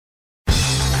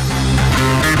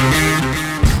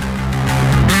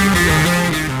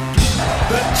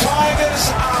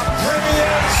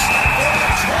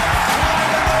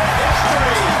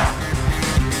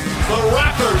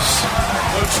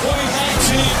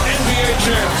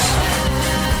Championships.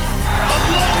 A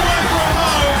long way from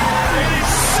home, it is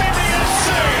Sydney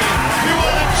FC who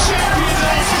are the champions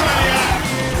of Australia.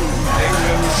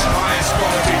 England's highest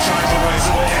quality title race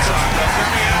of all time. They're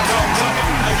coming out on top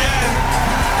again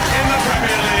in the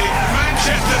Premier League.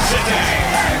 Manchester City.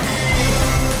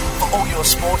 For all your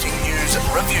sporting news,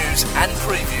 reviews and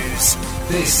previews,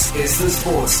 this is the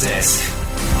Sports Desk.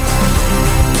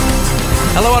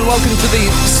 Hello and welcome to the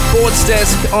Sports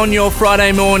Desk on your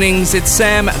Friday mornings. It's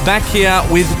Sam back here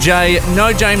with Jay.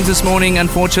 No James this morning,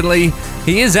 unfortunately.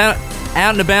 He is out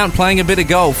and about playing a bit of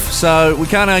golf, so we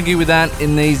can't argue with that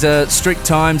in these strict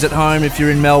times at home if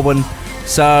you're in Melbourne.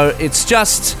 So it's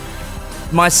just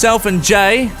myself and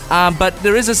Jay, but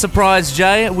there is a surprise,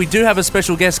 Jay. We do have a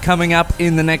special guest coming up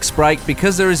in the next break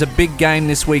because there is a big game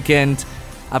this weekend.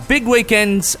 A big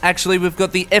weekend, actually. We've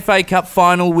got the FA Cup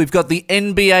final, we've got the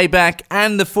NBA back,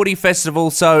 and the Footy Festival.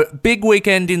 So, big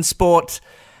weekend in sport,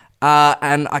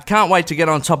 and I can't wait to get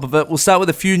on top of it. We'll start with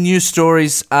a few news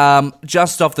stories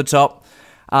just off the top.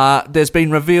 There's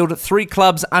been revealed 3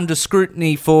 clubs under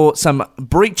scrutiny for some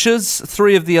breaches.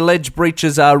 3 of the alleged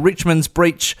breaches are Richmond's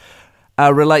breach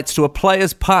relates to a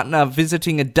player's partner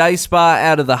visiting a day spa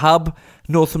out of the hub.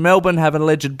 North Melbourne have an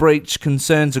alleged breach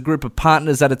concerns a group of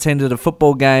partners that attended a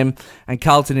football game, and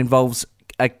Carlton involves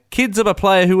kids of a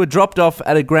player who were dropped off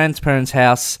at a grandparent's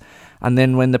house, and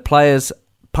then when the players'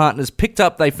 partners picked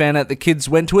up, they found out the kids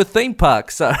went to a theme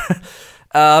park. So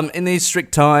in these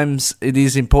strict times, it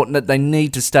is important that they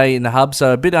need to stay in the hub.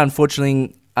 So a bit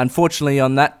unfortunately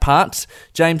on that part.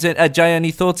 James, Jay,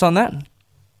 any thoughts on that?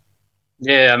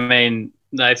 Yeah, I mean,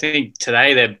 I think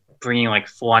today they're bringing like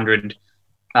 400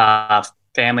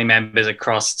 family members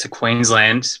across to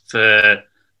Queensland for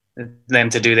them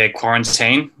to do their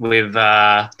quarantine with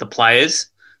the players.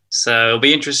 So it'll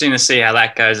be interesting to see how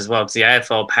that goes as well, because the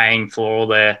AFL paying for all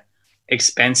their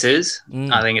expenses.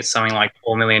 I think it's something like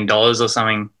 $4 million or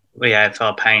something the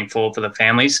AFL paying for the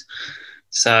families.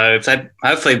 So if they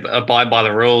hopefully abide by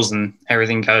the rules and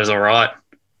everything goes all right.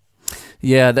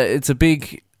 Yeah, it's a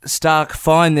big stark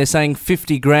fine. They're saying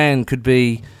 50 grand could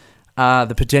be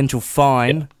the potential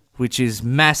fine, which is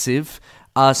massive.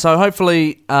 So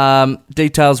hopefully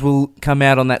details will come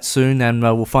out on that soon, and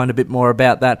we'll find a bit more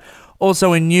about that.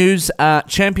 Also in news,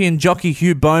 champion jockey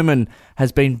Hugh Bowman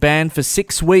has been banned for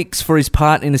 6 weeks for his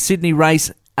part in a Sydney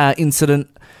race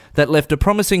incident that left a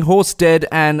promising horse dead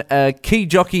and key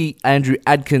jockey Andrew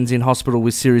Adkins in hospital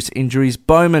with serious injuries.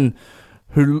 Bowman,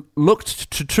 who looked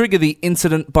to trigger the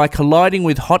incident by colliding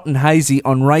with Hot and Hazy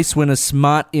on race winner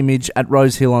Smart Image at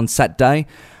Rosehill on Saturday,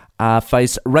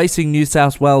 faced Racing New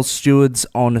South Wales stewards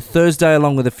on Thursday,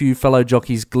 along with a few fellow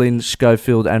jockeys Glyn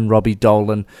Schofield and Robbie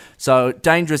Dolan. So,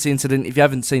 dangerous incident. If you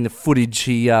haven't seen the footage,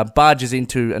 he barges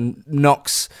into and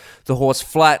knocks the horse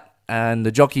flat, and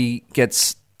the jockey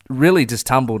gets really just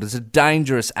tumbled. It's a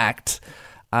dangerous act,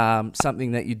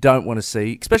 something that you don't want to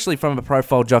see, especially from a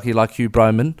profile jockey like Hugh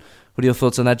Bowman. What are your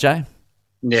thoughts on that, Jay?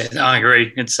 Yeah, I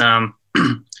agree. It's not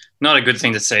a good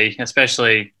thing to see,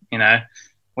 especially,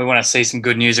 we want to see some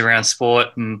good news around sport,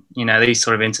 and, these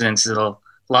sort of incidents are the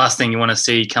last thing you want to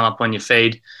see come up on your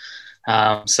feed.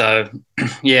 So,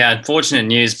 yeah, unfortunate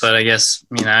news, but I guess,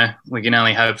 we can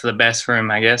only hope for the best for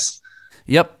him, I guess.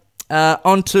 Yep.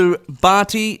 On to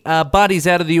Barty. Barty's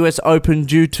out of the US Open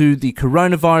due to the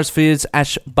coronavirus fears.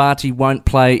 Ash Barty won't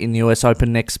play in the US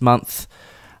Open next month.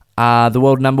 The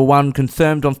world number 1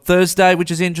 confirmed on Thursday, which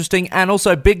is interesting. And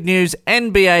also big news,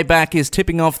 NBA back is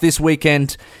tipping off this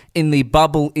weekend in the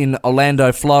bubble in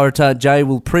Orlando, Florida. Jay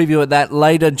will preview that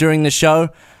later during the show.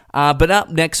 But up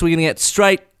next, we're going to get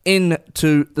straight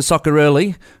into the soccer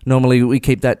early. Normally we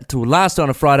keep that till last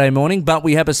on a Friday morning, but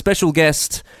we have a special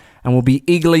guest and we'll be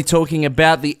eagerly talking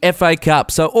about the FA Cup.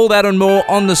 So all that and more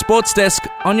on the Sports Desk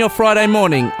on your Friday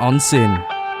morning on SYN.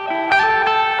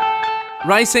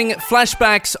 Racing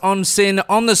flashbacks on SYN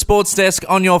on the Sports Desk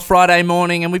on your Friday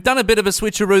morning, and we've done a bit of a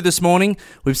switcheroo this morning.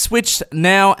 We've switched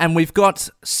now and we've got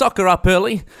soccer up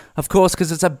early, of course,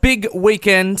 because it's a big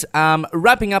weekend,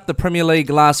 wrapping up the Premier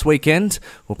League last weekend.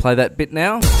 We'll play that bit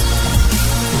now.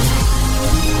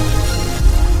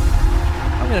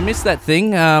 I'm going to miss that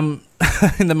thing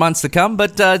in the months to come,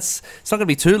 but it's not going to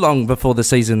be too long before the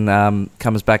season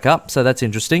comes back up, so that's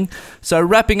interesting. So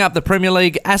wrapping up the Premier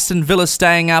League, Aston Villa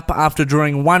staying up after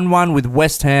drawing 1-1 with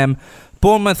West Ham,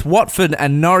 Bournemouth, Watford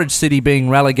and Norwich City being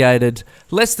relegated,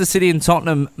 Leicester City and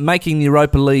Tottenham making the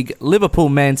Europa League, Liverpool,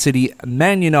 Man City,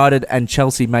 Man United and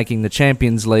Chelsea making the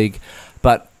Champions League.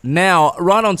 But now,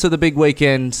 right on to the big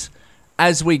weekend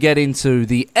as we get into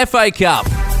the FA Cup.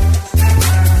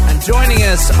 Joining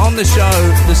us on the show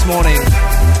this morning,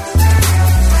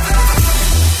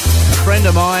 a friend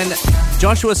of mine,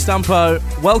 Joshua Stumpo,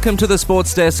 welcome to the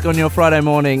Sports Desk on your Friday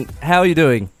morning. How are you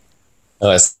doing?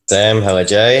 Hello, Sam. Hello,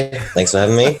 Jay. Thanks for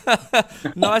having me.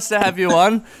 Nice to have you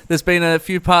on. There's been a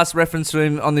few past reference to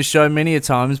him on this show many a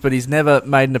times, but he's never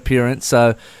made an appearance,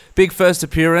 so big first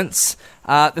appearance.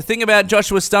 The thing about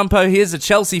Joshua Stumpo, he is a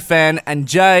Chelsea fan, and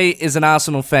Jay is an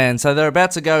Arsenal fan, so they're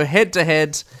about to go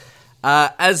head-to-head,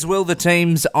 as will the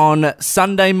teams on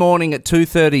Sunday morning at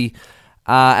 2:30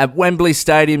 at Wembley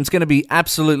Stadium. It's going to be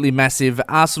absolutely massive.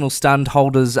 Arsenal stunned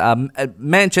holders at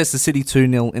Manchester City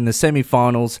 2-0 in the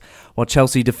semi-finals, while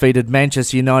Chelsea defeated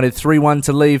Manchester United 3-1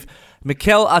 to leave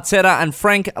Mikel Arteta and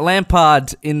Frank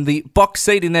Lampard in the box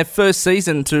seat in their first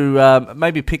season to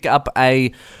maybe pick up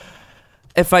a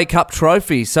FA Cup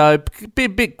trophy. So, a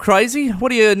bit crazy.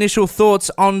 What are your initial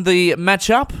thoughts on the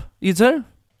matchup, you two?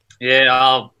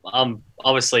 Yeah, I'm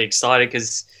obviously excited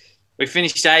because we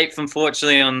finished 8th,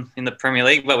 unfortunately, in the Premier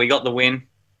League, but we got the win,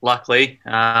 luckily.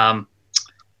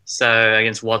 So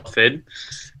against Watford,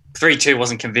 3-2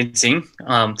 wasn't convincing,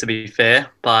 to be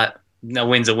fair, but a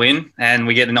win's a win, and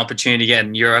we get an opportunity to get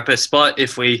in Europa spot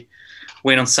if we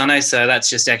win on Sunday. So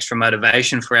that's just extra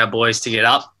motivation for our boys to get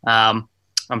up. I'm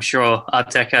sure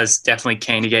Arteta is definitely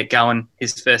keen to get going,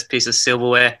 his first piece of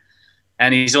silverware,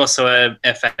 and he's also a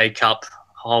FA Cup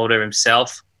holder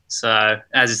himself. So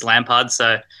as is Lampard.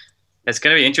 So it's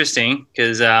going to be interesting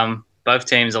because both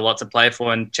teams have a lot to play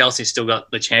for, and Chelsea's still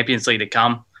got the Champions League to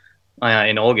come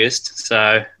in August.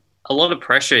 So a lot of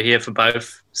pressure here for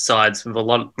both sides with a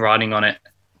lot riding on it.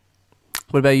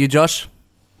 What about you, Josh?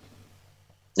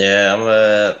 Yeah, I'm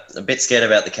a bit scared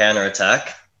about the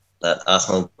counter-attack that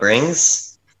Arsenal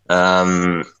brings.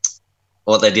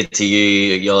 What they did to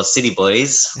you, your City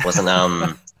boys, wasn't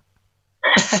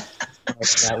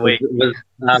was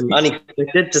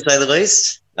unexpected, to say the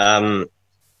least.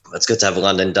 It's good to have a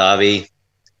London derby,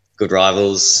 good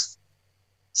rivals,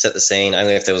 set the scene,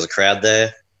 only if there was a crowd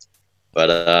there. But,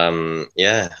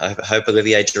 I hope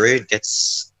Olivier Giroud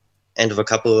gets end of a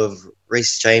couple of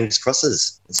Reece James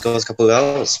crosses and scores a couple of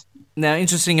goals. Now,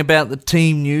 interesting about the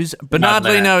team news, Bernard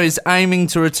Leno is aiming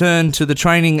to return to the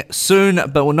training soon,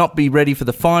 but will not be ready for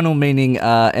the final, meaning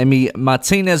Emi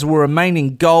Martinez will remain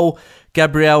in goal.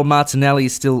 Gabriel Martinelli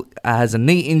still has a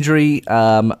knee injury,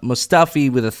 Mustafi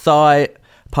with a thigh,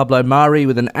 Pablo Mari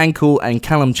with an ankle, and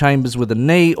Callum Chambers with a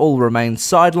knee all remain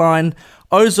sidelined.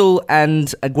 Ozil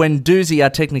and Guendouzi are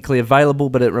technically available,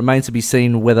 but it remains to be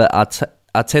seen whether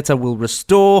Arteta will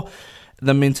restore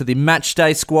them into the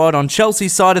matchday squad. On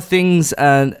Chelsea's side of things,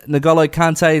 N'Golo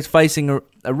Kante is facing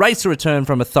a race to return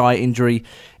from a thigh injury.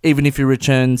 Even if he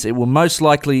returns, it will most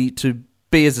likely to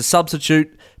be as a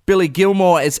substitute. Billy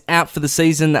Gilmore is out for the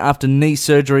season after knee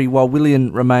surgery, while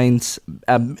Willian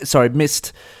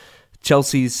missed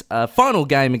Chelsea's final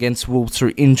game against Wolves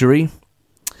through injury.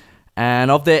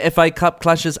 And of their FA Cup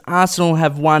clashes, Arsenal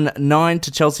have won 9 to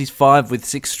Chelsea's 5 with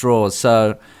 6 draws.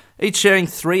 So each sharing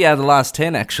 3 out of the last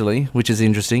 10, actually, which is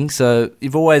interesting. So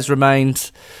you've always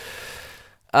remained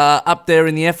up there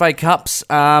in the FA Cups.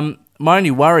 My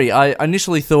only worry, I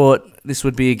initially thought this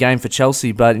would be a game for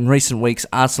Chelsea, but in recent weeks,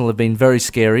 Arsenal have been very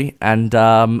scary, and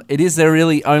it is their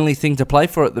really only thing to play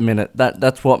for at the minute.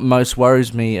 That's what most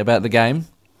worries me about the game.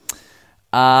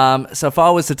 So if I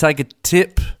was to take a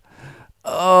tip,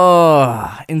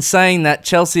 in saying that,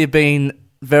 Chelsea have been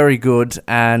very good,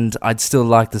 and I'd still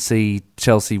like to see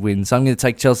Chelsea win. So I'm going to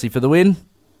take Chelsea for the win.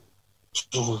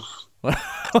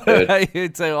 What about you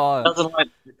two? Doesn't like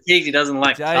fatigue. He doesn't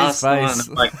like Jay's face.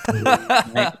 No.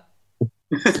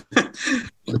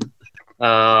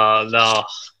 I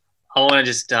want to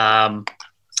just go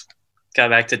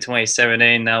back to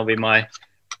 2017. That'll be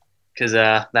because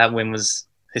that win was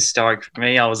historic for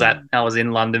me. I was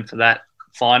in London for that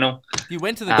final. You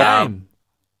went to the game?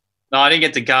 No, I didn't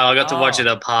get to go. I got to watch it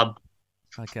at a pub.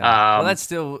 Okay. Well, that's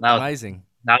still amazing.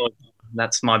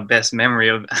 That's my best memory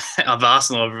of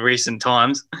Arsenal of recent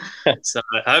times. So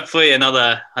hopefully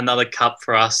another cup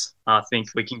for us. I think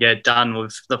we can get done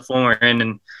with the form we're in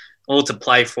and all to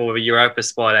play for a Europa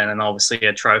spot and then obviously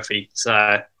a trophy. So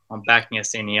I'm backing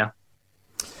us in here.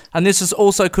 And this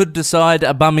also could decide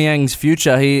Aubameyang's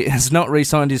future. He has not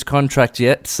re-signed his contract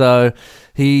yet, so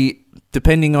he,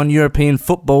 depending on European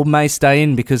football, may stay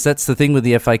in, because that's the thing with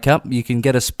the FA Cup. You can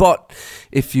get a spot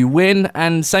if you win,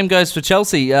 and same goes for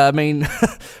Chelsea. I mean,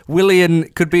 Willian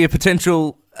could be a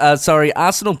potential,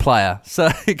 Arsenal player, so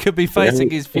he could be facing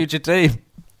his future team.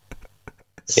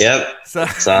 Yep. So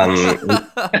I'm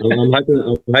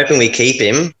hoping we keep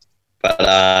him, but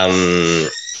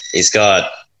he's got,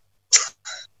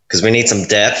 because we need some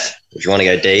depth if you want to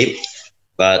go deep.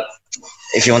 But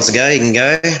if he wants to go, he can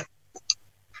go.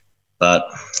 But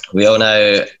we all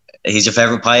know he's your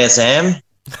favourite player, Sam.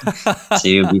 So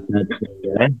you'll be sad to see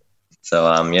him there.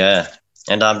 So, yeah.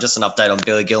 And just an update on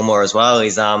Billy Gilmore as well.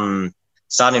 He's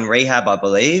starting rehab, I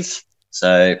believe.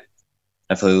 So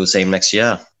hopefully we'll see him next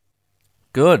year.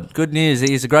 Good news.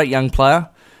 He's a great young player.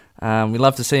 We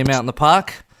love to see him out in the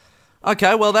park.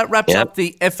 Okay, well, that wraps up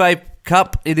the FA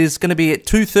Cup. It is going to be at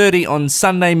 2:30 on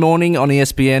Sunday morning on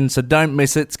ESPN, so don't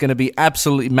miss it. It's going to be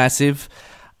absolutely massive.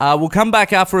 We'll come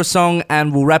back after a song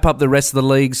and we'll wrap up the rest of the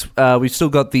leagues. We've still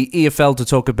got the EFL to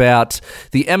talk about.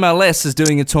 The MLS is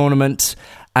doing a tournament.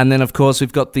 And then, of course,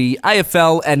 we've got the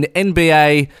AFL and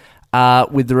NBA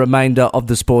with the remainder of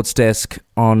the sports desk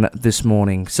on this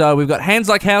morning. So we've got Hands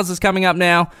Like Houses coming up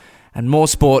now and more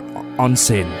sport on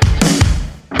SYN.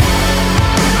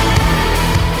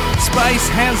 Space,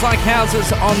 Hands Like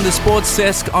Houses on the sports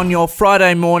desk on your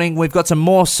Friday morning. We've got some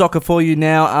more soccer for you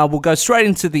now. We'll go straight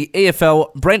into the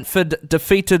EFL. Brentford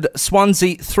defeated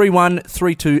Swansea 3-1,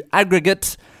 3-2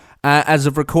 aggregate. As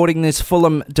of recording this,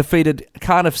 Fulham defeated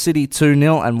Cardiff City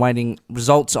 2-0 and waiting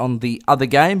results on the other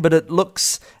game. But it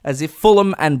looks as if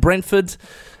Fulham and Brentford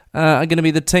are going to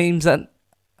be the teams that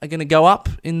are going to go up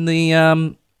in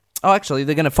the... they're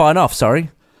going to fight off,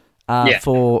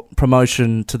 for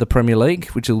promotion to the Premier League,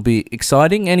 which will be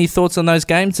exciting. Any thoughts on those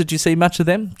games? Did you see much of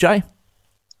them, Jay?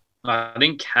 I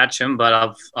didn't catch them,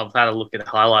 but I've had a look at the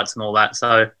highlights and all that.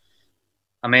 So,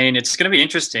 I mean, it's going to be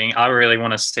interesting. I really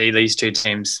want to see these two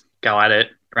teams go at it,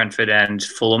 Brentford and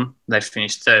Fulham. They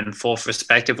finished 3rd and 4th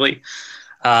respectively.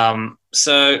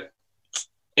 So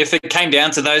if it came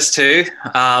down to those two,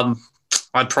 I'd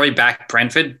probably back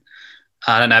Brentford.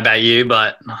 I don't know about you,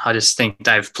 but I just think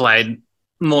they've played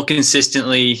more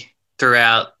consistently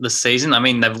throughout the season. I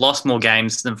mean, they've lost more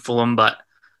games than Fulham, but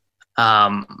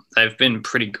they've been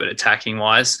pretty good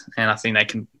attacking-wise, and I think they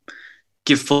can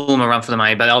give Fulham a run for the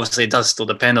money, but obviously it does still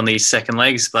depend on these second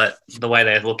legs, but the way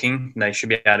they're looking, they should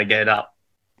be able to get it up.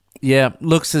 Yeah,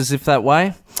 looks as if that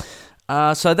way.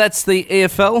 So that's the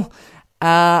EFL.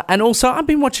 And also, I've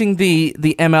been watching the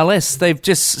MLS. They've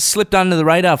just slipped under the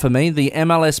radar for me. The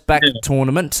MLS Back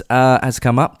tournament has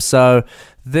come up, so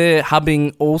they're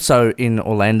hubbing also in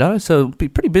Orlando, so it'll be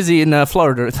pretty busy in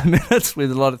Florida at the minute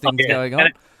with a lot of things going on.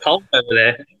 It's cold over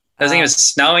there. I think it was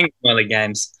snowing in one of the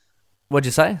games. What'd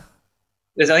you say?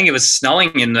 I think it was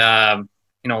snowing in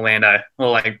Orlando.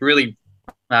 Well, like really,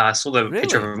 I saw the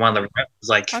picture of one of the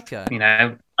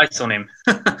refs. Lights on him.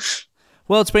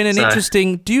 Well, it's been an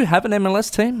interesting. Do you have an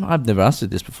MLS team? I've never asked you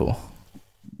this before.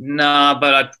 No,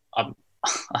 but I'd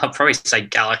probably say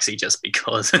Galaxy just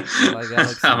because.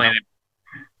 I mean,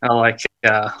 I like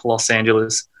Los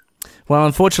Angeles. Well,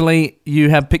 unfortunately, you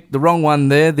have picked the wrong one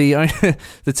there. The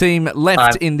team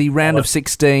left in the round of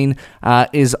 16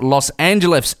 is Los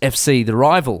Angeles FC, the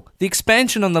rival. The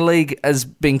expansion on the league has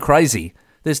been crazy.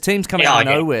 There's teams coming out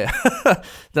of nowhere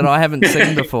that I haven't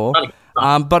seen before,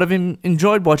 but I've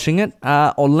enjoyed watching it.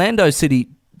 Orlando City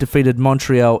defeated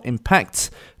Montreal Impact.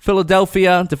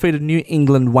 Philadelphia defeated New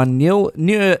England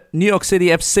 1-0. New York City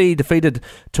FC defeated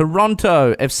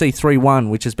Toronto FC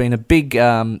 3-1, which has been a big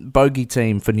bogey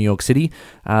team for New York City.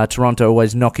 Toronto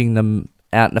always knocking them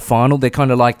out in the final. They're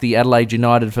kind of like the Adelaide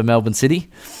United for Melbourne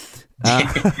City.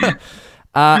 Sporting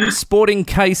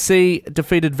KC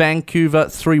defeated Vancouver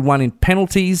 3-1 in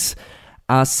penalties.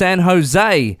 San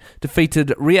Jose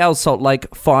defeated Real Salt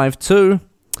Lake 5-2.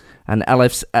 And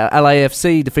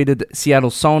LAFC defeated Seattle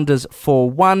Sounders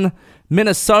 4-1.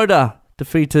 Minnesota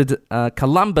defeated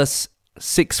Columbus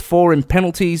 6-4 in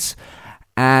penalties.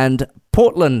 And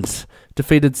Portland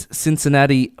defeated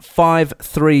Cincinnati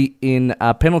 5-3 in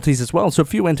penalties as well. So a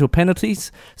few went to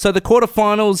penalties. So the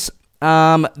quarterfinals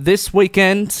this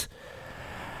weekend,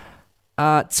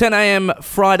 10 a.m.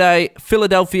 Friday,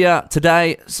 Philadelphia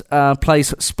today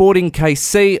plays Sporting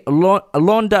KC.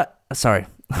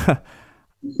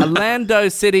 Orlando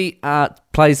City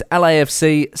plays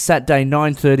LAFC Saturday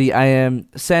 9:30 a.m.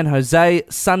 San Jose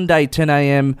Sunday 10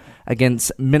 a.m.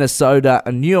 against Minnesota,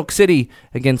 and New York City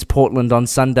against Portland on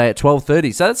Sunday at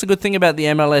 12:30. So that's a good thing about the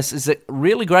MLS, is it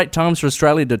really great times for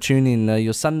Australia to tune in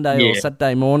your Sunday or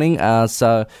Saturday morning.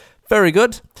 So very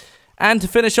good. And to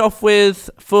finish off with,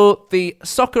 for the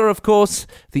soccer, of course,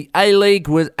 the A-League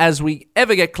was as we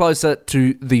ever get closer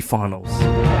to the finals.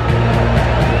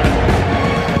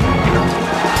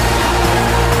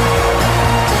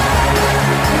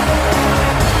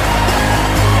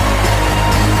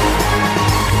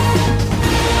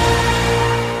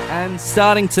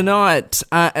 Starting tonight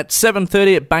at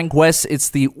 7:30 at Bankwest, it's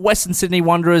the Western Sydney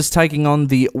Wanderers taking on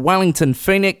the Wellington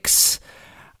Phoenix.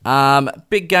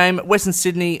 Big game. Western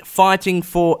Sydney fighting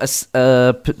for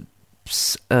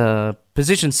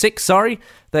position 6. Sorry,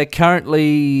 they're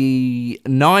currently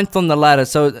 9th on the ladder,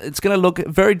 so it's going to look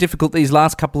very difficult these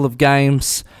last couple of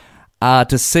games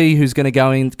to see who's going to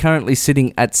go in. Currently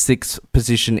sitting at 6th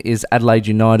position is Adelaide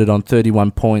United on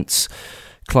 31 points,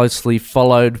 closely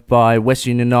followed by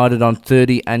Western United on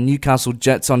 30 and Newcastle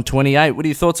Jets on 28. What are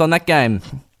your thoughts on that game?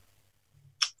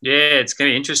 Yeah, it's going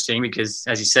to be interesting because,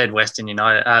 as you said, Western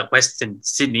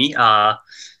Sydney are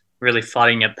really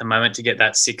fighting at the moment to get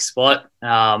that 6th spot.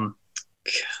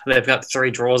 They've got 3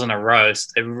 draws in a row,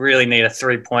 so they really need a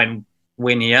 3-point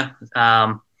win here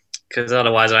because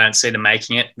otherwise I don't see them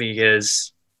making it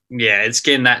because, yeah, it's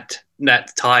getting that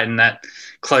tight and that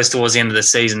close towards the end of the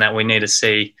season that we need to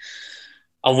see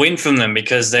a win from them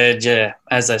because they're, yeah,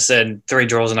 as I said, 3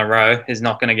 draws in a row is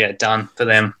not going to get it done for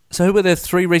them. So who were their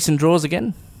 3 recent draws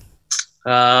again?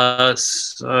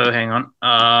 So hang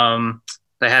on.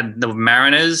 They had the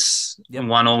Mariners,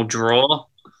 1-1 draw,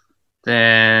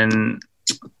 then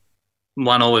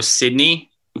 1-1 with Sydney,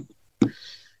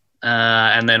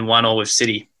 and then 1-1 with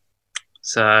City.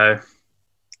 So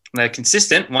they're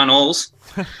consistent, 1-1s.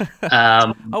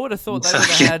 I would have thought they would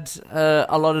have had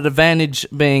a lot of advantage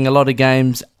being a lot of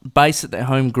games based at their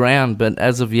home ground, but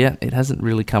as of yet, it hasn't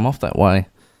really come off that way.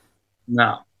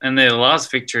 No, and their last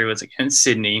victory was against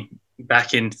Sydney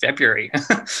back in February.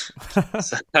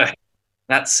 So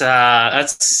that's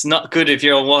not good if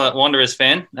you're a Wanderers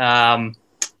fan. No.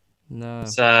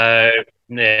 So,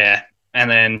 yeah.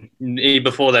 And then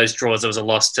before those draws, there was a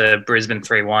loss to Brisbane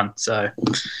 3-1. So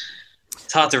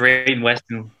it's hard to read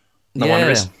Western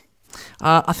Wanderers.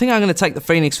 I think I'm going to take the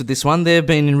Phoenix with this one. They've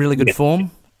been in really good form.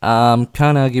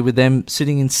 Can't argue with them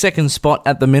sitting in 2nd spot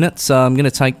at the minute. So I'm going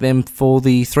to take them for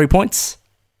the 3 points.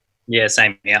 Yeah,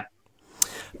 same, yeah.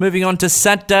 Moving on to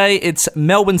Saturday, it's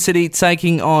Melbourne City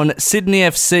taking on Sydney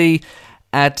FC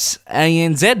at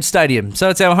ANZ Stadium. So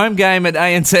it's our home game at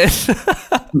ANZ.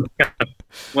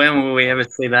 When will we ever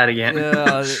see that again?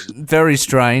 Very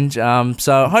strange.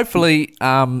 So hopefully,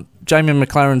 Jamie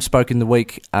McLaren spoke in the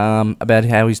week about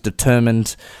how he's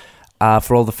determined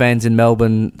for all the fans in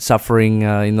Melbourne suffering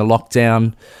in the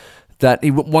lockdown that he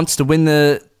wants to win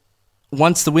the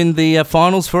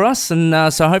finals for us,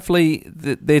 and so hopefully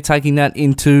they're taking that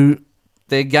into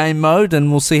their game mode, and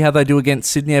we'll see how they do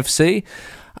against Sydney FC.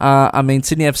 I mean,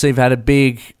 Sydney FC have had a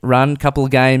big run, couple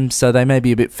of games, so they may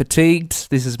be a bit fatigued.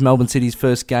 This is Melbourne City's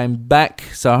first game back,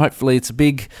 so hopefully it's a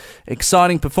big,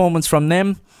 exciting performance from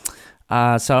them.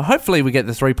 So hopefully we get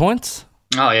the 3 points.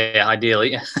 Oh, yeah,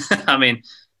 ideally. I mean,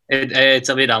 it's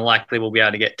a bit unlikely we'll be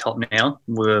able to get top now,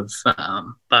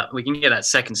 but we can get that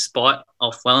 2nd spot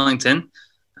off Wellington.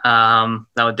 That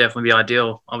would definitely be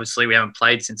ideal. Obviously, we haven't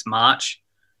played since March,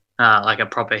 like a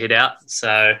proper hit out.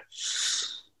 So,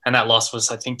 and that loss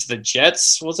was, I think, to the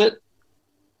Jets, was it?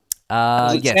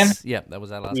 Yes. Yeah, that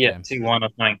was our last game. 2-1, I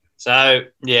think. So,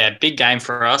 yeah, big game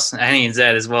for us. And ANZ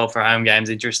as well for home games,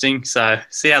 interesting. So,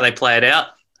 see how they play it out.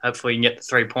 Hopefully, we can get the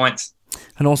 3 points.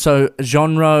 And also,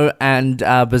 Jonro and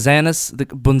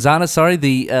Bunzana,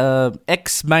 the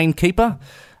ex-main keeper,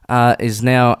 is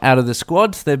now out of the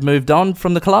squad. They've moved on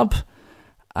from the club.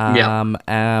 But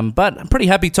I'm pretty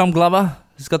happy Tom Glover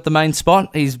has got the main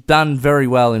spot. He's done very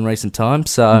well in recent times.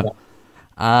 So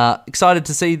excited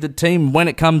to see the team when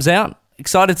it comes out.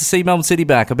 Excited to see Melbourne City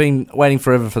back. I've been waiting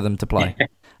forever for them to play.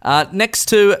 Next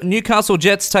to Newcastle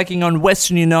Jets taking on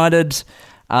Western United.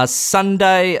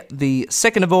 Sunday, the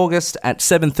 2nd of August at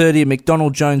 7:30 at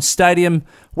McDonald Jones Stadium.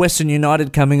 Western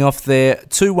United coming off their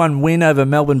 2-1 win over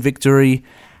Melbourne Victory,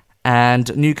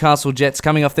 and Newcastle Jets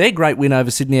coming off their great win over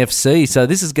Sydney FC. So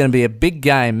this is going to be a big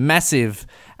game, massive,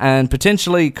 and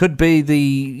potentially could be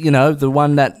the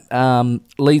one that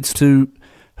leads to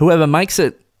whoever makes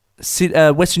it.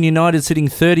 Western United sitting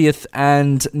 30th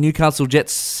and Newcastle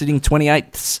Jets sitting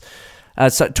 28th.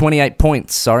 28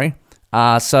 points, sorry.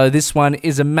 So this one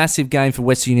is a massive game for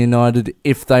Western United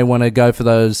if they want to go for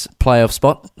those playoff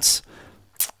spots.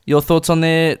 Your thoughts on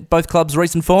both clubs'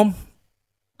 recent form?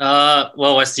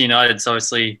 Well, Western United's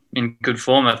obviously in good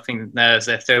form. I think that's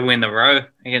their 3rd win in a row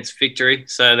against Victory,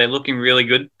 so they're looking really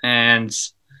good. And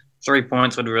 3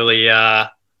 points would really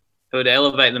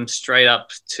elevate them straight up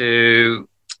to,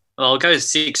 well, I'll go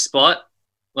 6th spot,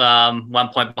 1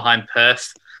 point behind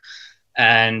Perth.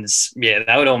 And, yeah,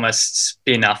 that would almost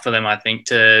be enough for them, I think,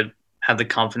 to have the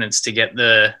confidence to get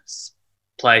the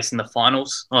place in the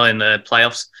finals or in the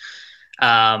playoffs.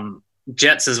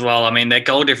 Jets as well, I mean, their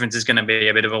goal difference is going to be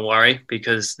a bit of a worry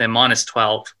because they're minus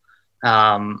 12.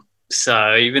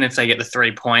 So even if they get the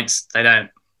 3 points, they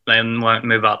won't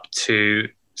move up to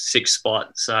 6th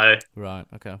spot. So right,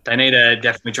 okay, they need to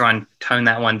definitely try and tone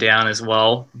that one down as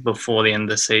well before the end of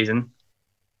the season.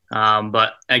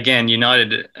 But again,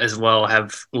 United as well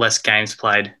have less games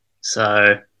played.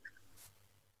 So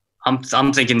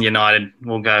I'm thinking United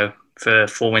will go for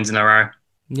 4 wins in a row.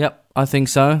 Yep, I think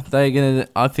so.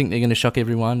 I think they're gonna shock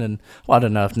everyone, and I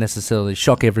don't know if necessarily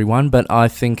shock everyone, but I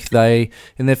think they,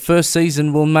 in their first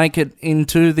season, will make it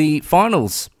into the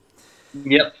finals.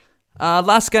 Yep.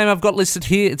 Last game I've got listed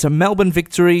here, it's a Melbourne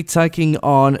victory taking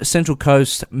on Central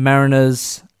Coast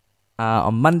Mariners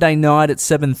on Monday night at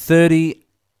 7:30.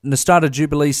 Nestada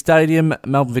Jubilee Stadium.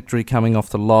 Melbourne victory coming off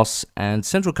the loss, and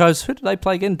Central Coast, who did they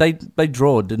play again? They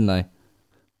drawed, didn't they?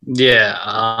 Yeah.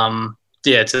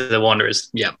 To the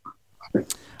Wanderers. Yep.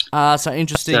 So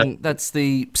interesting. That's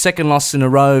the second loss in a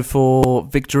row for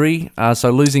victory.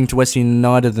 So losing to Western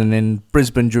United and then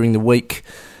Brisbane during the week.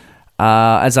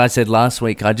 As I said last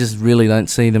week, I just really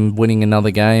don't see them winning another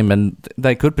game, and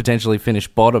they could potentially finish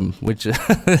bottom, which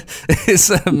is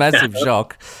a massive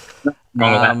shock.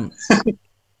 Wrong with that.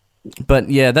 But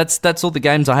yeah, that's all the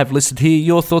games I have listed here.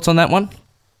 Your thoughts on that one?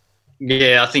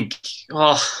 Yeah, I think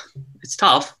it's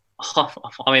tough.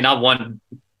 I mean, I want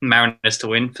Mariners to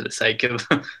win for the sake of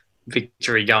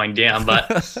victory going down,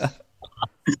 but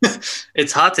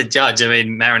it's hard to judge. I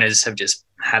mean, Mariners have just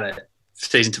had a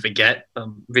season to forget.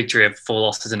 Victory of 4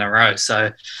 losses in a row,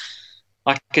 so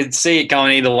I could see it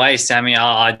going either way, Sammy.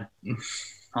 I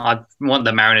want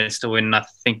the Mariners to win. I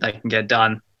think they can get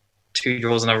done. 2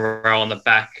 draws in a row on the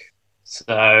back, so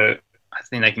I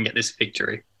think they can get this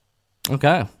victory.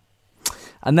 Okay.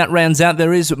 And that rounds out.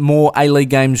 There is more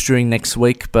A-League games during next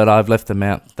week, but I've left them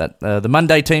out. That the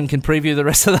Monday team can preview the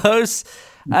rest of those.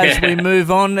 As we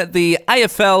move on, the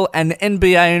AFL and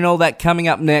NBA and all that coming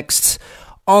up next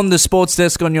on the Sports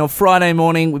Desk on your Friday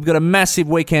morning. We've got a massive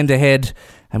weekend ahead,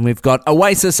 and we've got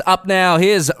Oasis up now.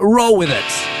 Here's Roll With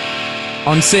It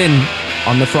on SYN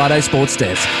on the Friday Sports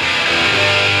Desk.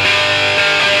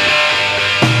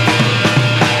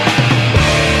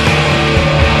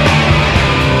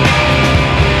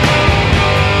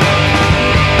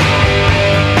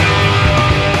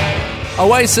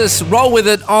 Oasis, Roll With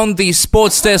It on the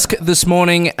Sports Desk this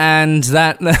morning, and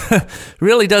that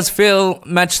really does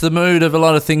match the mood of a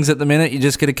lot of things at the minute. You're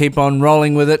just going to keep on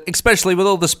rolling with it, especially with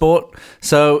all the sport.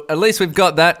 So at least we've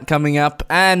got that coming up.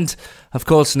 And, of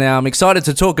course, now I'm excited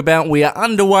to talk about we are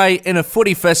underway in a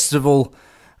footy festival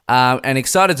and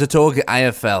excited to talk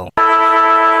AFL.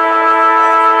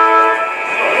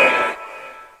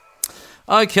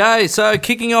 Okay, so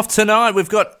kicking off tonight, we've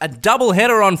got a double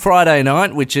header on Friday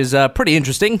night, which is pretty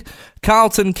interesting.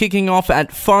 Carlton kicking off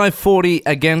at 5:40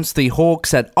 against the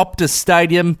Hawks at Optus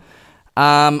Stadium.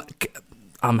 I'm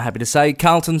happy to say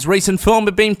Carlton's recent form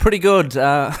have been pretty good.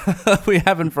 We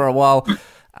haven't for a while.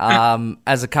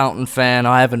 As a Carlton fan,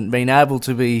 I haven't been able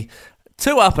to be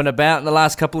too up and about in the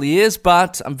last couple of years,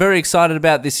 but I'm very excited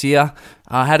about this year.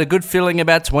 I had a good feeling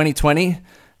about 2020.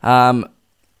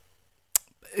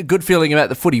 A good feeling about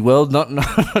the footy world, not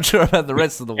sure about the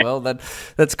rest of the world.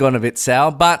 That's gone a bit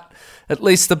sour, but at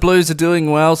least the Blues are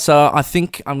doing well, so I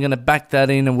think I'm going to back that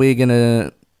in and we're going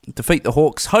to defeat the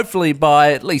Hawks, hopefully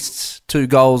by at least 2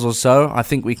 goals or so. I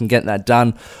think we can get that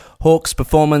done. Hawks'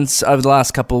 performance over the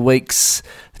last couple of weeks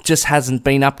just hasn't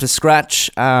been up to scratch.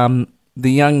 The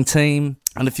young team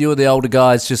and a few of the older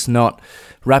guys just not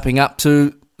wrapping up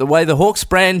to the way the Hawks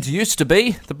brand used to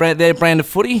be, their brand of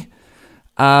footy.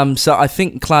 So I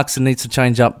think Clarkson needs to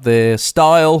change up their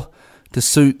style to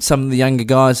suit some of the younger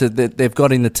guys that they've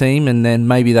got in the team, and then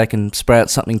maybe they can sprout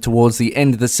something towards the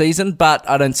end of the season, but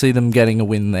I don't see them getting a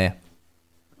win there.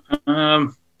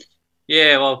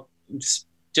 Yeah, well,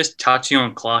 just touching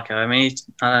on Clarko, I mean,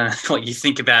 I don't know what you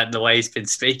think about the way he's been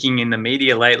speaking in the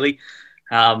media lately.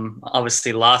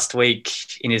 Obviously, last week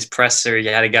in his presser, he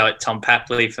had to go at Tom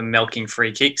Papley for milking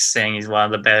free kicks, saying he's one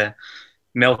of the better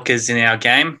milkers in our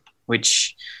game,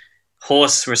 which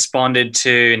Horse responded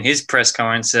to in his press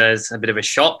conference as a bit of a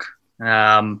shock.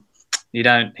 He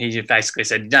basically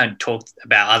said, you don't talk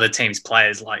about other teams'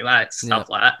 players like that, stuff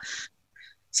like that.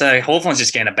 So Hawthorn's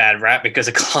just getting a bad rap because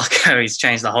of Clarko. He's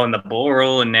changed the holding the ball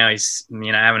rule, and now he's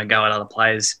having a go at other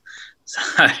players. So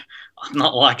I'm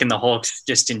not liking the Hawks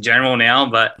just in general now,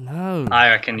 but no. I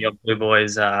reckon your Blue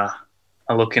Boys are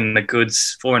looking the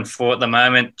goods 4-4 at the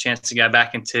moment. Chance to go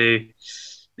back into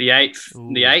the eight.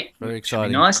 Very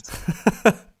exciting. Nice.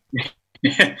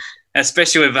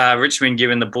 Especially with Richmond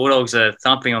giving the Bulldogs a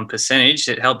thumping on percentage,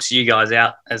 it helps you guys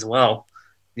out as well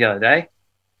the other day.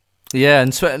 Yeah,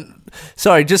 and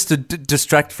sorry, just to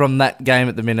distract from that game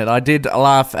at the minute, I did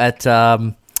laugh at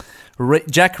Jack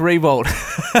Riewoldt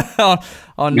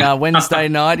on Wednesday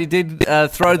night. He did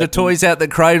throw the toys out the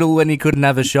cradle when he couldn't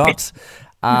have a shot.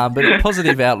 But a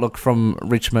positive outlook from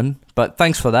Richmond. But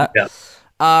thanks for that. Yeah.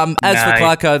 As for No.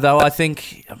 Clarko, though,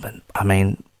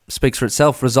 speaks for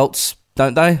itself. Results,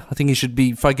 don't they? I think he should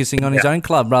be focusing on his own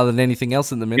club rather than anything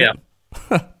else at the minute.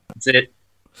 That's it.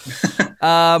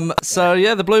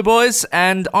 The Blue Boys,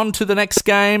 and on to the next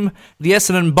game. The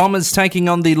Essendon Bombers taking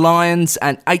on the Lions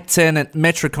at 8:10 at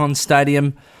Metricon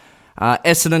Stadium.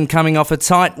 Essendon coming off a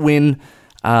tight win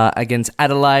against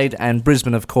Adelaide, and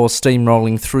Brisbane, of course,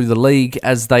 steamrolling through the league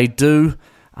as they do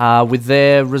with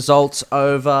their results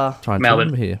over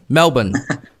Melbourne.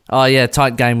 Oh, yeah,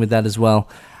 tight game with that as well.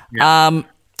 Yeah.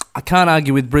 I can't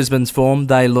argue with Brisbane's form.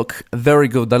 They look very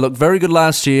good. They looked very good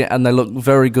last year, and they look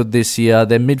very good this year.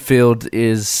 Their midfield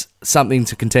is something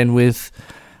to contend with.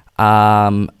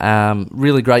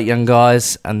 Really great young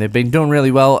guys, and they've been doing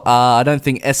really well. I don't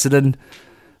think Essendon,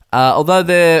 although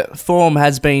their form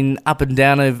has been up and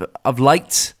down of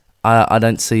late, I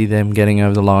don't see them getting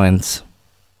over the Lions.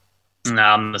 No,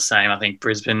 I'm the same. I think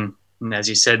Brisbane, as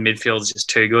you said, midfield is just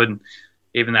too good.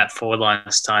 Even that forward line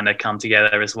this time, they come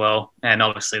together as well. And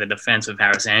obviously the defence with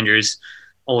Harris Andrews,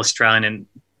 All-Australian in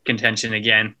contention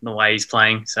again, the way he's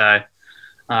playing. So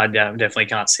I definitely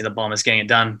can't see the Bombers getting it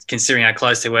done, considering how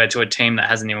close they were to a team that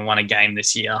hasn't even won a game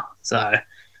this year. So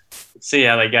see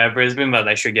how they go, Brisbane, but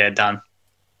they should get it done.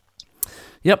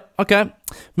 Yep, okay.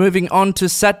 Moving on to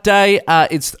Saturday,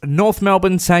 it's North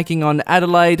Melbourne taking on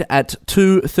Adelaide at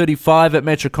 2:35 at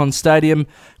Metricon Stadium.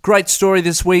 Great story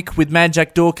this week with Mad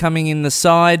Jack Daw coming in the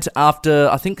side after,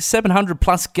 I think,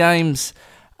 700-plus games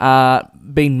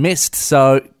being missed.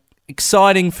 So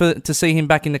exciting to see him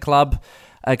back in the club,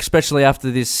 especially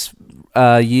after this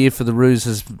year for the Roos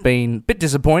has been a bit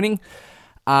disappointing.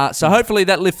 So hopefully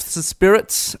that lifts the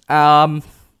spirits.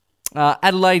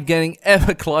 Adelaide getting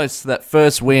ever close to that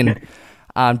first win,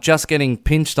 just getting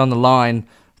pinched on the line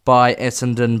by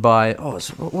Essendon by,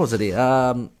 what was it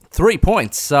here? 3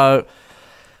 points. So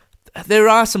there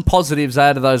are some positives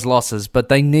out of those losses, but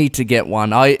they need to get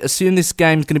one. I assume this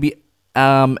game's going to be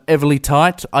everly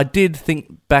tight. I did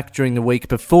think back during the week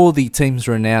before the teams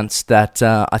were announced that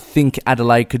I think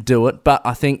Adelaide could do it, but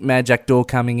I think Mad Jack Daw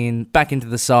coming in back into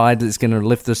the side is going to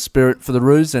lift the spirit for the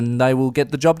Roos, and they will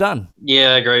get the job done.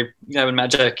 Yeah, I agree. Having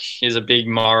Mad Jack is a big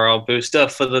moral booster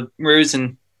for the Roos,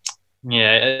 and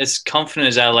as confident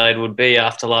as Adelaide would be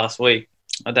after last week,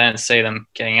 I don't see them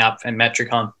getting up in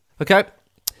Metricon. Okay.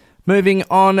 Moving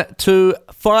on to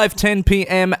 5:10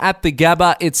 p.m. at the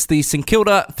Gabba, it's the St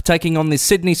Kilda taking on the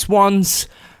Sydney Swans.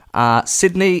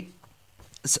 St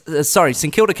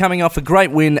Kilda coming off a great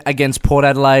win against Port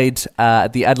Adelaide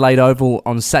at the Adelaide Oval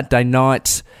on Saturday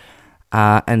night.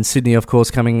 And Sydney, of course,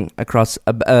 coming across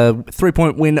a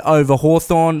 3-point win over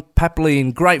Hawthorn. Papley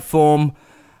in great form.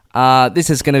 This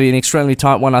is going to be an extremely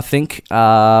tight one, I think.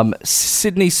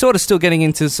 Sydney sort of still getting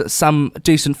into some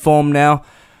decent form now,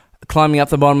 climbing up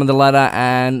the bottom of the ladder,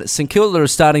 and St Kilda are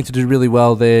starting to do really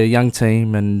well. Their young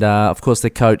team, and of course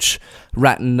their coach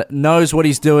Ratton knows what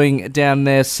he's doing down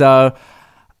there. So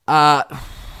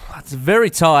it's very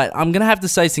tight. I'm going to have to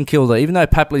say St Kilda, even though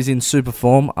Papley's in super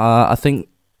form. I think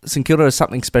St Kilda has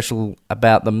something special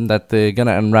about them that they're going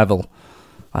to unravel,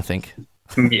 I think.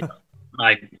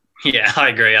 I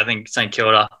agree. I think St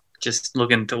Kilda just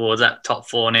looking towards that top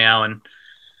four now,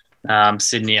 and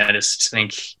Sydney, I just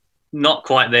think not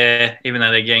quite there, even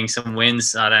though they're getting some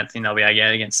wins. I don't think they'll be able to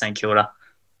get against St Kilda.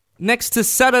 Next to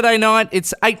Saturday night,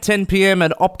 it's 8:10 p.m.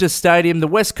 at Optus Stadium. The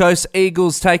West Coast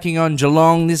Eagles taking on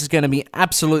Geelong. This is going to be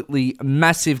absolutely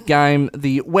massive game.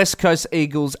 The West Coast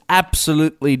Eagles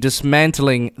absolutely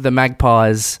dismantling the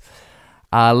Magpies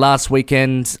last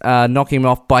weekend, knocking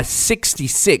them off by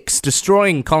 66,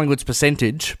 destroying Collingwood's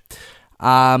percentage,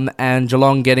 and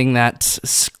Geelong getting that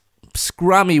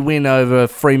scrummy win over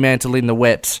Fremantle in the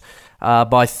wet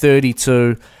by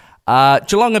 32.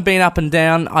 Geelong have been up and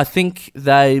down. I think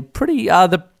they pretty are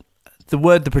the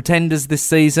pretenders this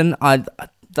season.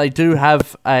 They do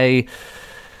have a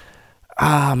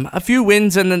few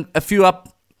wins and a few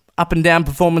up and down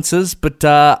performances, but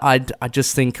I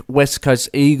just think West Coast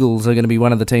Eagles are going to be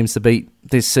one of the teams to beat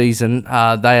this season.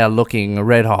 They are looking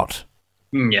red hot.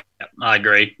 Yeah, I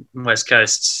agree. West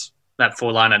Coast, that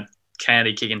four-liner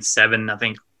Kennedy kicking 7, I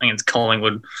think against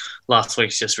Collingwood last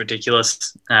week's just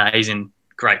ridiculous. He's in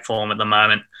great form at the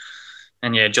moment.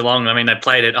 And yeah, Geelong, I mean, they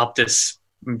played at Optus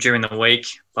during the week,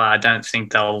 but I don't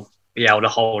think they'll be able to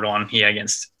hold on here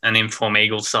against an informed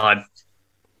Eagles side.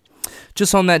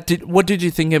 Just on that, what did you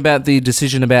think about the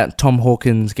decision about Tom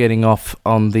Hawkins getting off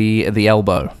on the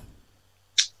elbow?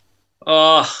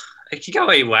 Oh, it could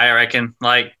go either way, I reckon.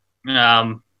 Like,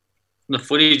 the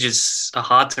footage is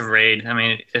hard to read. I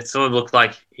mean, it sort of looked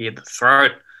like he hit the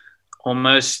throat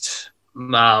almost.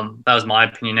 That was my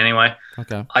opinion anyway.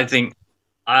 Okay. I think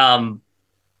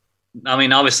I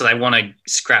mean, obviously they want to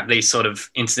scrap these sort of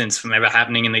incidents from ever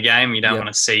happening in the game. You don't want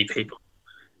to see people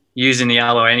using the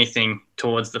yellow or anything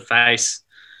towards the face.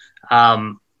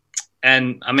 And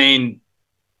I mean,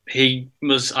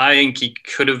 I think he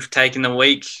could have taken the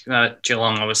week.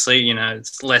 Geelong, obviously,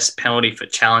 it's less penalty for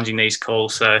challenging these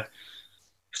calls. So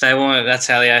if they want, that's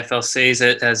how the AFL sees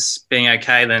it as being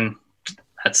okay, then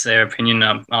that's their opinion.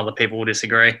 Other people will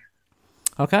disagree.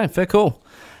 Okay, fair call.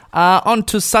 On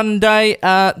to Sunday,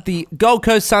 the Gold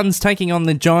Coast Suns taking on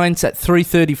the Giants at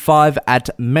 3:35 at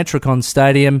Metricon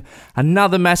Stadium.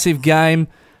 Another massive game.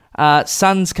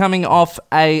 Suns coming off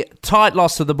a tight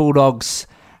loss to the Bulldogs,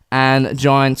 and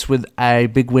Giants with a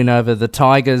big win over the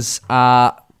Tigers.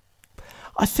 I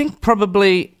think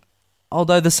probably,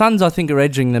 although the Suns I think are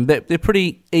edging them, they're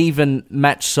pretty even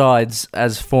match sides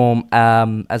as form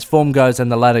goes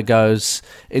and the ladder goes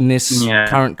in this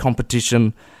current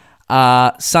competition.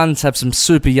 Suns have some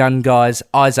super young guys.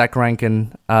 Isaac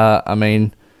Rankin, but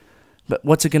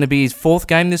what's it going to be, his fourth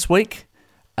game this week?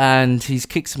 And he's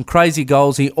kicked some crazy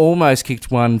goals. He almost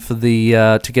kicked one for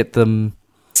to get them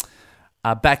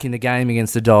back in the game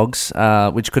against the Dogs,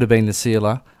 which could have been the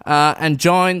sealer. And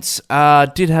Giants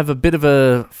did have a bit of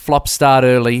a flop start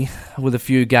early with a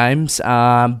few games,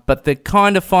 but they're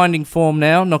kind of finding form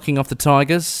now, knocking off the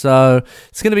Tigers. So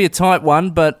it's going to be a tight one,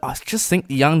 but I just think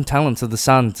the young talents of the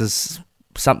Suns is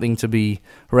something to be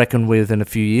reckoned with in a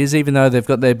few years, even though they've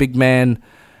got their big man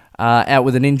out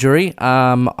with an injury.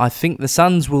 I think the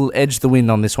Suns will edge the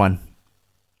win on this one.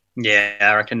 Yeah,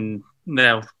 I reckon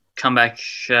they'll come back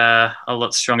a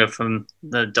lot stronger from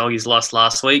the Doggies loss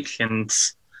last week. And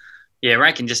yeah,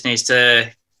 Rankin just needs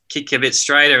to kick a bit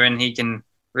straighter and he can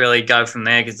really go from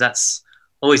there, because that's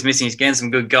all he's missing. He's getting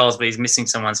some good goals, but he's missing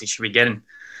some ones he should be getting.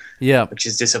 Yeah, which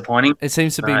is disappointing. It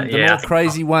seems to be the more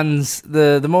crazy ones,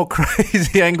 the more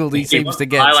crazy angled he seems to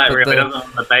get. Highlight reel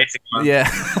on the basic ones. Yeah.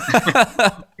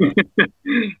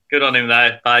 Good on him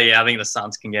though. But yeah, I think the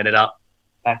Suns can get it up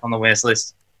back on the West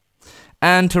list.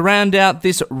 And to round out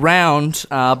this round,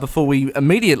 before we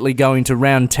immediately go into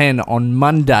round 10 on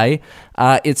Monday,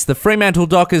 it's the Fremantle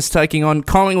Dockers taking on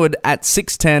Collingwood at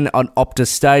 6:10 on Optus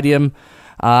Stadium.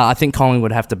 I think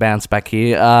Collingwood have to bounce back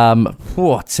here.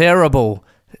 Terrible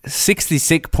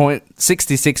 66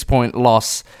 point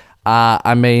loss.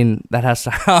 That has to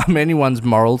harm anyone's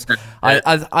morals.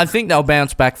 I think they'll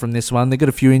bounce back from this one. They've got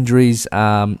a few injuries,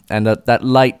 and that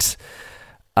late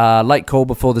call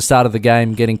before the start of the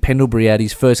game, getting Pendlebury out,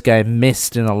 his first game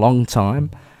missed in a long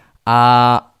time.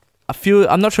 I'm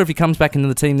not sure if he comes back into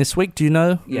the team this week. Do you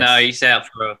know? Yes. No, he's out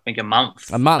for I think a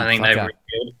month. A month. I think okay.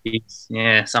 they've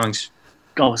revealed. Something's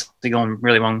obviously gone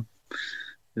really wrong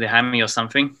with the hammy or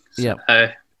something. Yeah. So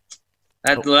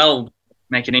that'll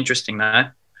make it interesting though.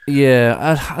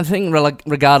 Yeah, I think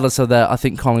regardless of that, I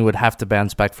think Collingwood have to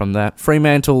bounce back from that.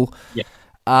 Fremantle,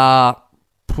 they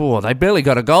barely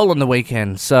got a goal on the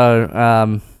weekend,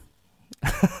 so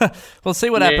we'll see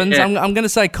what happens. I'm going to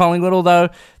say Collingwood, although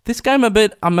this game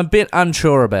I'm a bit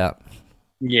unsure about.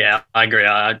 Yeah, I agree.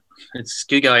 It's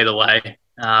could go either way.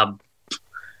 I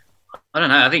don't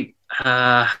know. I think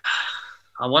I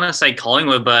want to say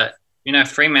Collingwood, but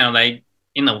Fremantle, they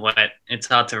in the wet. It's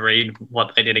hard to read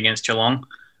what they did against Geelong,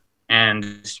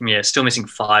 and still missing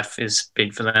Fife is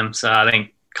big for them. So I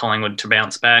think Collingwood to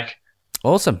bounce back.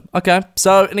 Awesome. Okay,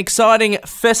 so an exciting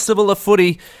festival of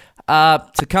footy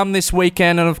to come this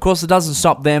weekend, and of course it doesn't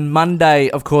stop then. Monday,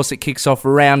 of course, it kicks off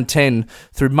round 10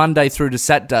 through Monday through to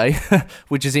Saturday,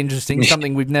 which is interesting,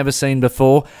 something we've never seen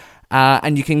before.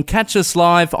 And you can catch us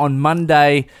live on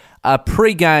Monday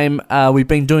pre-game. We've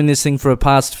been doing this thing for the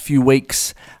past few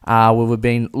weeks where we've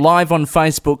been live on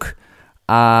Facebook,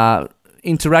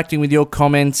 interacting with your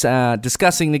comments,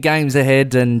 discussing the games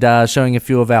ahead, and showing a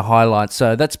few of our highlights.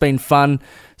 So that's been fun.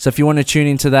 So if you want to tune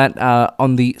into that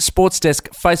on the Sports Desk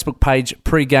Facebook page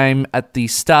pre-game at the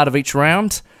start of each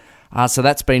round. So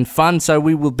that's been fun. So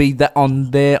we will be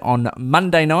on there on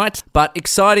Monday night. But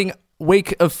exciting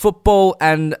week of football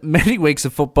and many weeks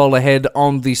of football ahead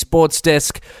on the Sports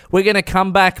Desk. We're going to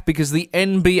come back because the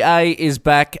NBA is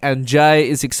back and Jay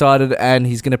is excited and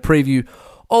he's going to preview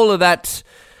all of that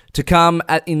to come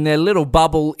in their little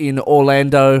bubble in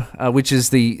Orlando, which is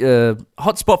the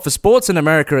hotspot for sports in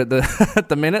America at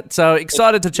the minute. So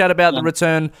excited to chat about the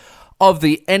return of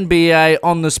the NBA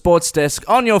on the Sports Desk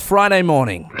on your Friday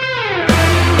morning.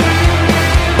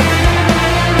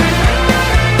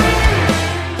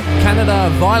 Canada,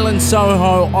 Violent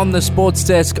Soho on the Sports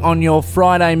Desk on your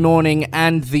Friday morning,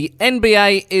 and the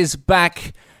NBA is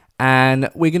back, and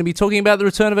we're going to be talking about the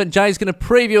return of it. Jay's going to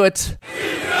preview it.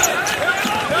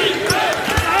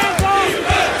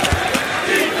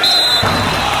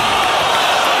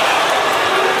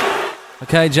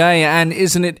 Okay, Jay, and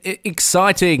isn't it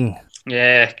exciting?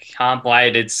 Yeah, can't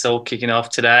wait. It's all kicking off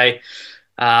today.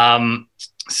 The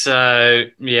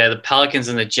Pelicans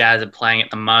and the Jazz are playing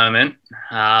at the moment,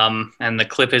 and the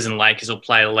Clippers and Lakers will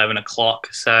play at 11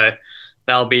 o'clock. So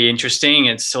that'll be interesting.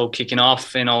 It's all kicking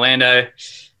off in Orlando.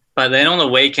 But then on the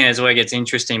weekend is where it gets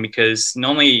interesting because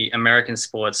normally American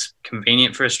sports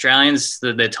convenient for Australians,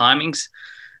 their timings.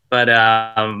 But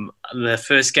the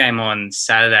first game on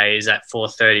Saturday is at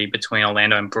 4:30 between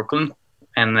Orlando and Brooklyn.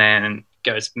 And then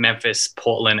goes Memphis,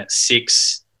 Portland at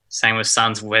 6. Same with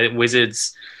Suns,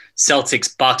 Wizards,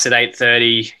 Celtics, Bucks at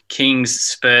 8:30, Kings,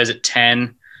 Spurs at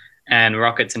 10, and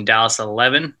Rockets and Dallas at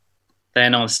 11.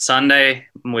 Then on Sunday,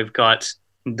 we've got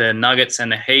the Nuggets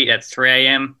and the Heat at 3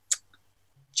 a.m.,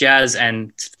 Jazz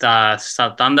and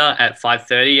Thunder at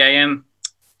 5:30 a.m.,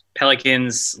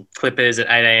 Pelicans, Clippers at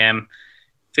 8 a.m.,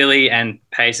 Philly and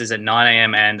Pacers at 9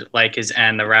 a.m., and Lakers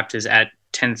and the Raptors at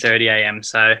 10:30 a.m.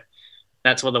 So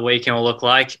that's what the weekend will look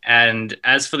like. And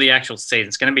as for the actual season,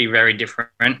 it's going to be very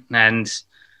different. And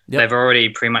they've already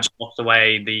pretty much locked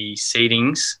away the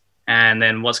seedings. And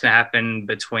then what's going to happen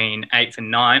between 8th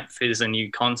and 9th is a new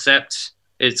concept.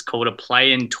 It's called a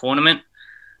play-in tournament.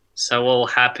 So what will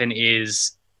happen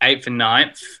is 8th and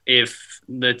 9th, if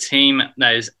the team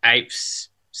that is 8th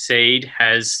seed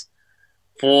has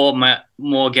 4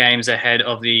 more games ahead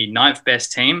of the 9th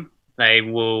best team, they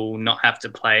will not have to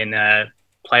play in a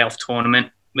playoff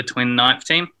tournament between the 9th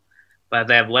team. But if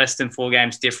they have less than 4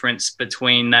 games difference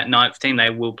between that 9th team,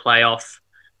 they will play off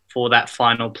for that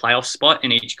final playoff spot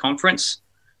in each conference.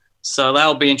 So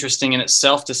that'll be interesting in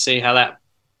itself to see how that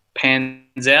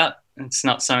pans out. It's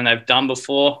not something they've done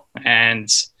before, and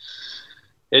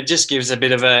it just gives a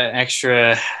bit of an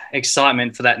extra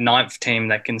excitement for that 9th team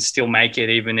that can still make it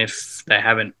even if they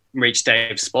haven't reached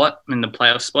a spot in the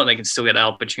playoff spot. They can still get an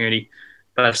opportunity.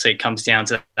 But obviously it comes down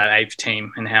to that 8th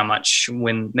team and how much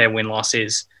their win-loss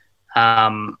is.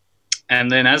 And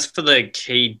then as for the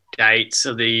key dates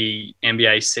of the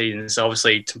NBA seasons,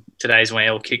 obviously today's when it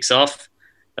all kicks off.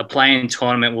 The play-in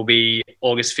tournament will be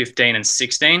August 15 and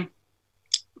 16.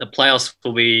 The playoffs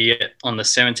will be on the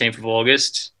 17th of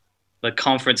August. The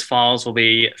conference finals will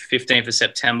be 15th of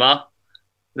September.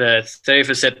 The 30th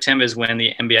of September is when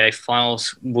the NBA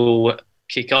finals will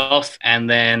kick off. And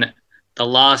then the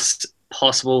last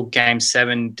possible Game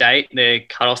 7 date, their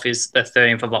cutoff is the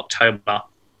 13th of October.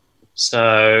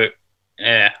 So,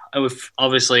 yeah,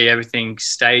 obviously everything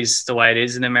stays the way it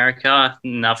is in America.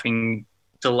 Nothing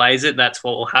delays it. That's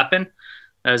what will happen.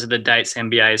 Those are the dates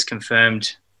NBA has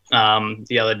confirmed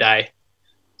the other day.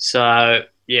 So,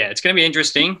 yeah, it's going to be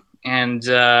interesting. And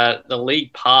the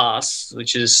League Pass,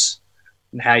 which is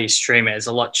how you stream it, is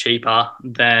a lot cheaper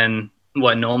than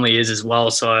what it normally is as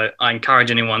well. So I encourage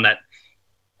anyone that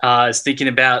is thinking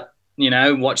about,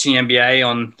 watching NBA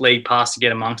on League Pass to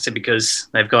get amongst it because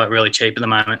they've got it really cheap at the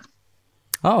moment.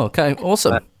 Oh, okay.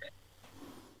 Awesome.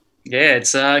 Yeah,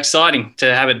 it's exciting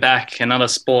to have it back. Another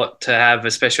sport to have,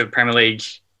 especially with Premier League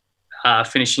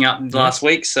finishing up last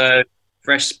week. So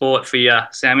fresh sport for you,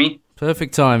 Sammy.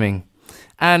 Perfect timing.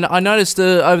 And I noticed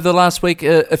over the last week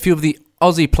a few of the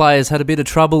Aussie players had a bit of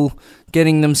trouble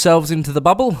getting themselves into the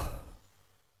bubble.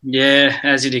 Yeah,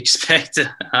 as you'd expect.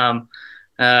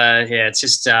 It's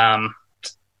just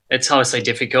it's obviously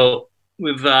difficult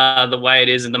with the way it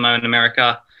is at the moment in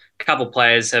America. A couple of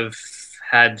players have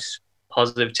had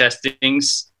positive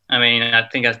testings. I mean, I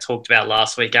think I talked about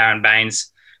last week, Aaron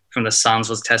Baines from the Suns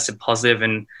was tested positive,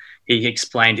 and he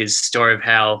explained his story of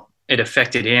how it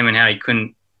affected him and how he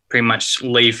couldn't pretty much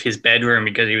leave his bedroom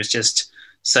because he was just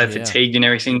so fatigued and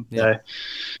everything. Yeah.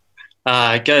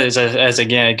 So it goes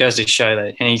it goes to show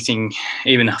that anything,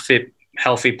 even a fit,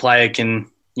 healthy player can,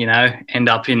 end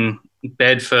up in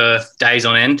bed for days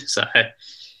on end. So,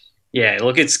 yeah,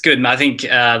 look, it's good. And I think they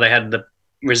had the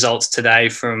results today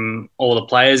from all the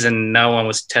players and no one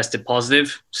was tested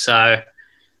positive. So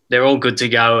they're all good to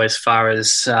go as far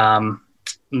as the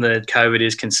COVID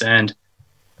is concerned.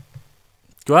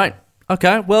 Great.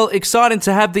 Okay, well, exciting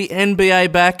to have the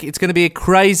NBA back. It's going to be a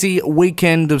crazy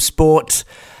weekend of sport.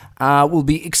 We'll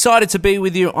be excited to be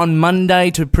with you on Monday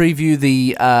to preview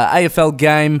the AFL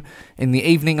game in the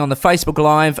evening on the Facebook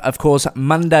Live. Of course,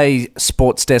 Monday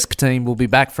Sports Desk team will be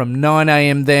back from 9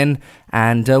 a.m. then.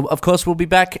 And, of course, we'll be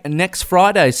back next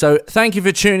Friday. So thank you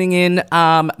for tuning in.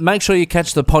 Make sure you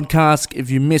catch the podcast if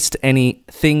you missed any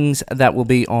things. That will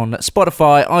be on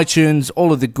Spotify, iTunes,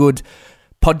 all of the good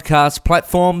podcast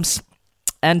platforms.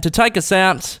 And to take us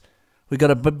out, we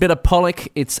got a bit of Pollock.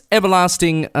 It's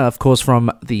Everlasting, of course, from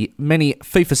the many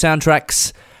FIFA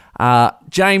soundtracks.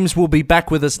 James will be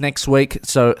back with us next week.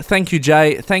 So thank you,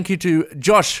 Jay. Thank you to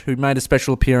Josh, who made a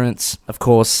special appearance, of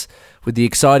course, with the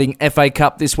exciting FA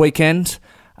Cup this weekend.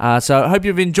 So I hope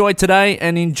you've enjoyed today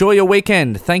and enjoy your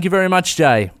weekend. Thank you very much,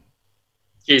 Jay.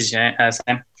 Cheers,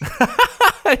 Sam.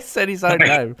 He said his own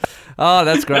name. Oh,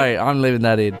 that's great. I'm leaving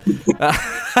that in.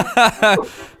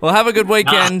 Well, have a good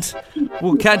weekend.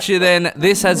 We'll catch you then.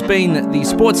 This has been the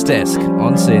Sports Desk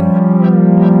on SYN.